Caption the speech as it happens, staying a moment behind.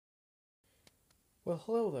Well,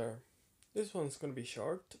 hello there. This one's gonna be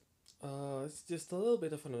short. It's just a little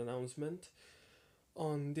bit of an announcement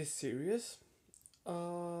on this series.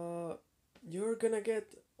 Uh, you're gonna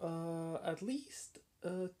get at least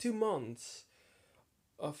 2 months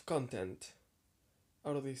of content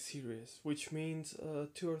out of this series, which means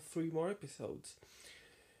 2 or 3 more episodes.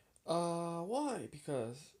 Why?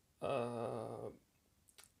 Because uh,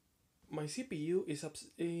 my CPU is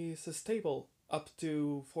stable up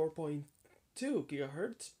to 4.2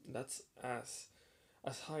 gigahertz. That's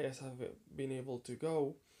as high as I've been able to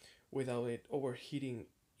go without it overheating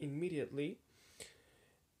immediately.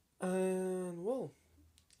 And well,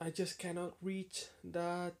 I just cannot reach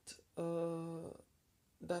that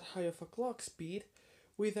high of a clock speed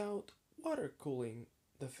without water cooling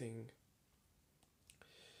the thing.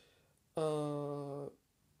 Uh,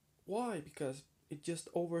 why? Because it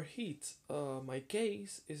just overheats. My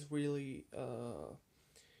case is really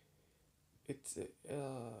it's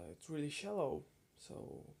really shallow.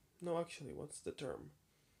 So no, actually, what's the term?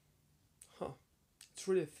 Huh? It's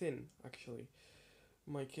really thin actually.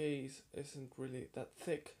 My case isn't really that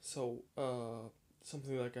thick, so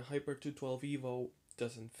something like a Hyper 212 Evo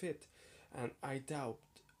doesn't fit, and I doubt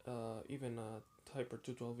even a Hyper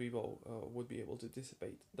 212 Evo would be able to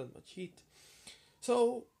dissipate that much heat.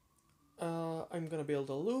 So I'm gonna build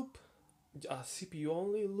a loop, a CPU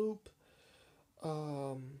only loop,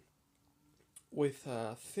 um, with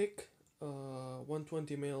a thick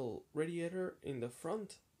 120 mm radiator in the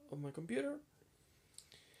front of my computer,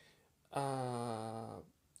 uh,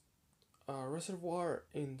 a reservoir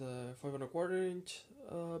in the 5 and a quarter inch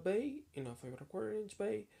bay, in a 5 and a quarter inch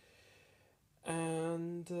bay,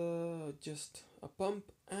 and just a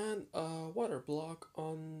pump and a water block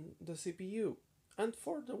on the CPU. And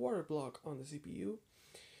for the water block on the CPU,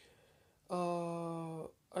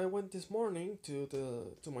 I went this morning to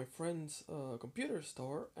my friend's computer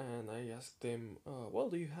store and I asked him, well,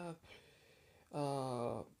 do you have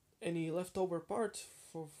uh, any leftover parts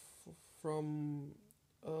from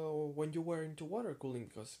when you were into water cooling?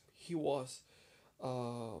 Because he was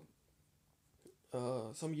uh,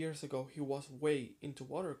 some years ago he was way into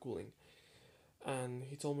water cooling, and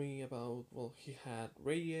he told me about, well, he had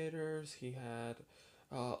radiators, he had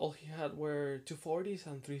all he had were 240s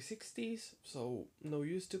and 360s, so no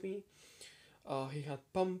use to me. He had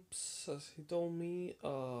pumps, as he told me.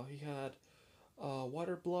 He had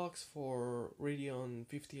water blocks for Radeon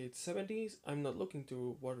 5870s. I'm not looking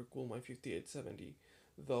to water cool my 5870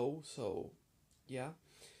 though, so yeah.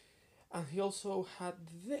 And he also had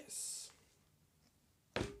this.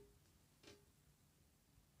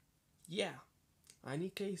 Yeah, an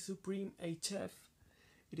EK Supreme HF.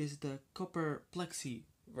 It is the copper plexi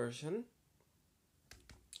version.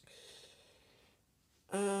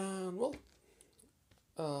 And well,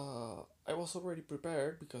 I was already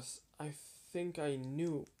prepared because I think I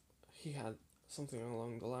knew he had something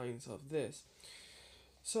along the lines of this.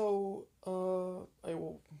 So I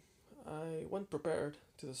went prepared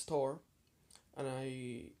to the store, and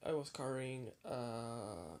I was carrying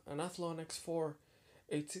an Athlon X4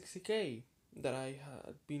 860K that I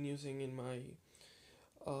had been using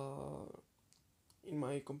uh, in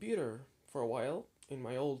my computer for a while, in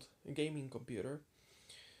my old gaming computer,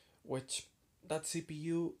 which that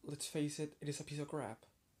CPU, let's face it, it is a piece of crap.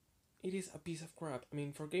 It is a piece of crap. I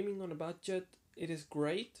mean, for gaming on a budget, it is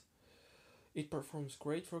great. It performs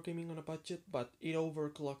great for gaming on a budget, but it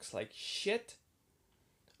overclocks like shit.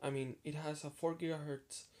 I mean, it has a 4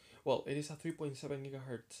 gigahertz, well, it is a 3.7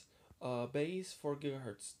 gigahertz base, 4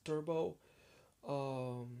 gigahertz turbo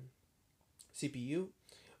CPU.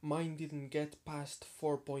 Mine didn't get past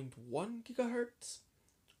 4.1 gigahertz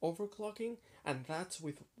overclocking, and that's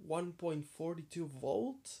with 1.42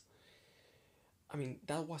 volts. I mean,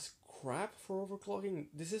 that was crap for overclocking.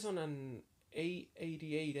 This is on an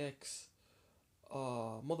A88X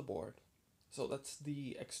motherboard, so that's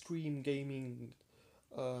the extreme gaming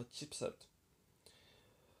chipset.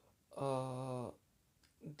 Uh,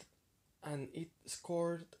 and it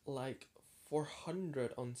scored like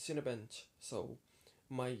 400 on Cinebench, so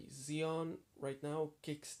my Xeon right now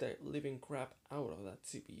kicks the living crap out of that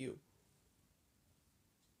CPU.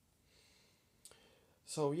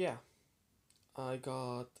 So yeah, I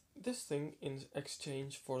got this thing in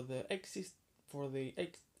exchange for the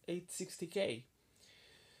 860K.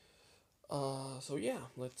 So yeah,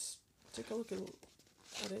 let's take a look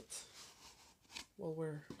at it while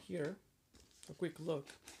we're here. A quick look.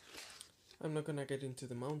 I'm not gonna get into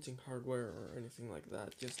the mounting hardware or anything like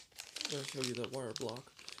that. Just gonna show you the wire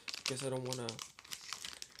block because I don't wanna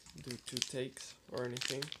do two takes or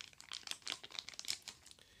anything.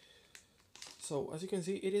 So as you can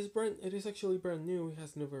see, it is actually brand new. It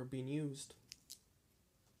has never been used.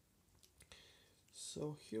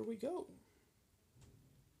 So here we go.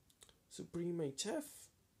 Supreme HF.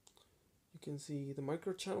 You can see the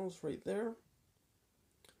micro channels right there.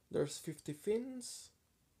 There's 50 fins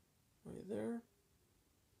right there.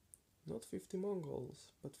 Not 50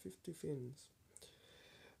 Mongols, but 50 fins.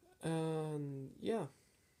 And yeah,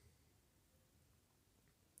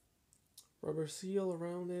 rubber seal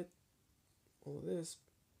around it, all this.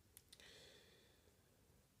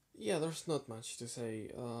 Yeah, there's not much to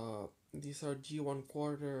say. These are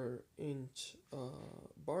G1/4 inch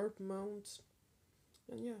barb mounts,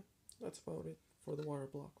 and yeah, that's about it for the water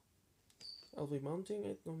block. I'll be mounting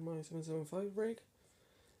it on my 775 rig,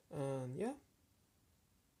 and yeah,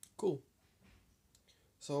 cool.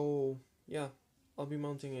 So yeah, I'll be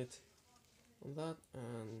mounting it on that,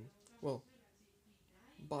 and well,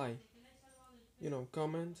 bye.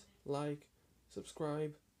 Comment, like,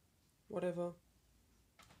 subscribe, whatever,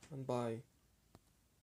 and bye.